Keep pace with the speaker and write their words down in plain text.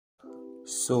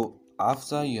So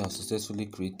after you have successfully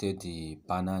created the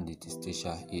banner and the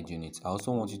Interstitial aid unit, I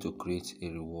also want you to create a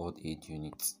reward aid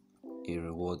unit.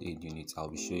 I'll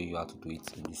be showing you how to do it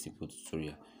in this simple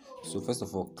tutorial. So first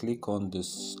of all, click on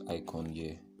this icon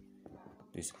here,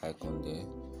 this icon there.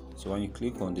 So when you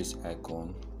click on this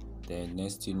icon, then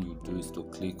next thing you do is to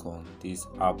click on this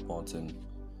app button.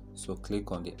 So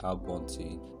click on the app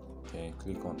button, then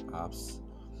click on apps.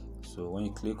 So when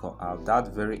you click on app,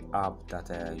 that very app that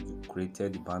you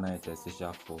created the banner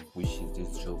Interstitial for, which is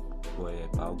this job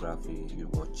biography you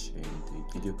watch in the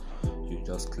video, you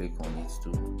just click on it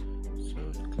too. So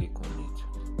click on it.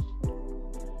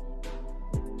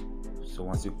 So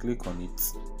once you click on it,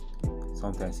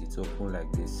 sometimes it's open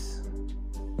like this,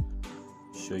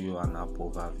 show you an app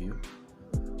overview.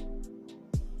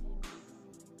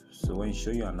 So when you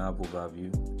show you an app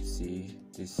overview, see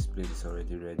this place is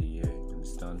already ready here, you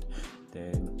understand?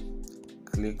 Then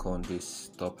click on this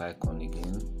top icon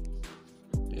again,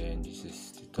 then this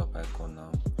is the top icon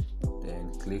now.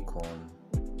 Then click on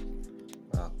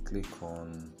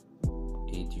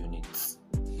aid units.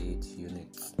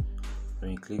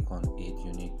 When you click on aid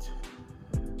unit,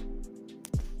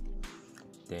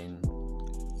 then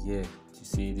here you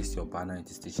see this is your banner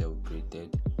Interstitial we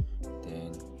created.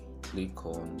 Then click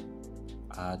on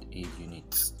add aid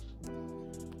units.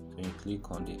 When you click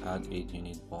on the add aid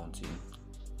unit button,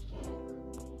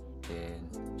 then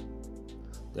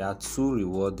there are two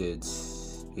rewarded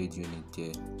aid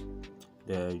unit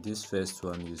there. This first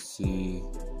one you see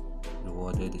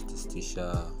rewarded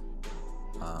Interstitial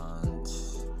and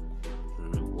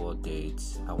rewarded.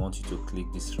 I want you to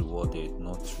click this rewarded,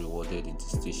 not rewarded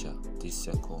Interstitial, this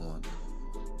second one.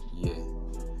 Yeah,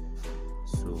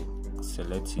 so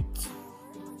select it,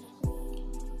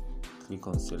 click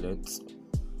on select,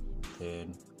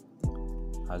 then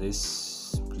at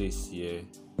this place here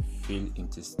fill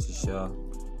Interstitial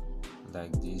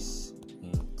like this,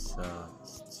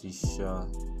 Interstitial.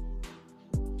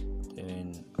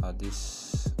 Then at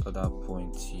this other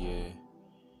point here,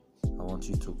 I want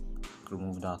you to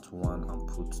remove that one and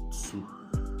put two.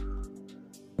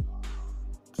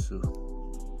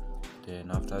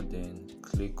 Then after then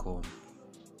click on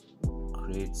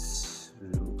create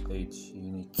aid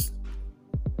unit.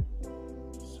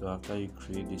 So after you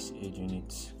create this aid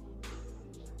unit,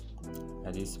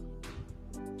 at this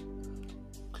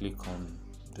click on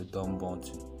the done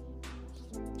button,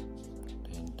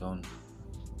 then done.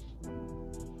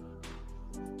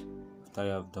 After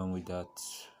you have done with that,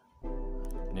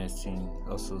 next thing,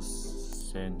 also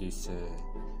send this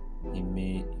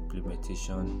email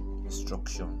implementation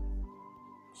instruction,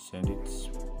 send it,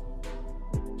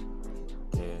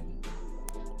 then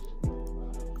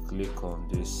click on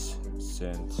this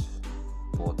send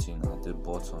button at the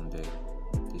bottom there,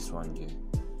 this one here,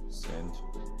 send.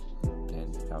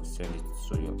 Then I'll send it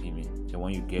to your email. Then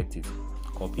when you get it,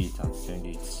 copy it and send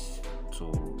it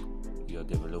to your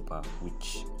developer,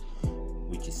 which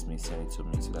is me, send it to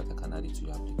me so that I can add it to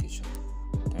your application.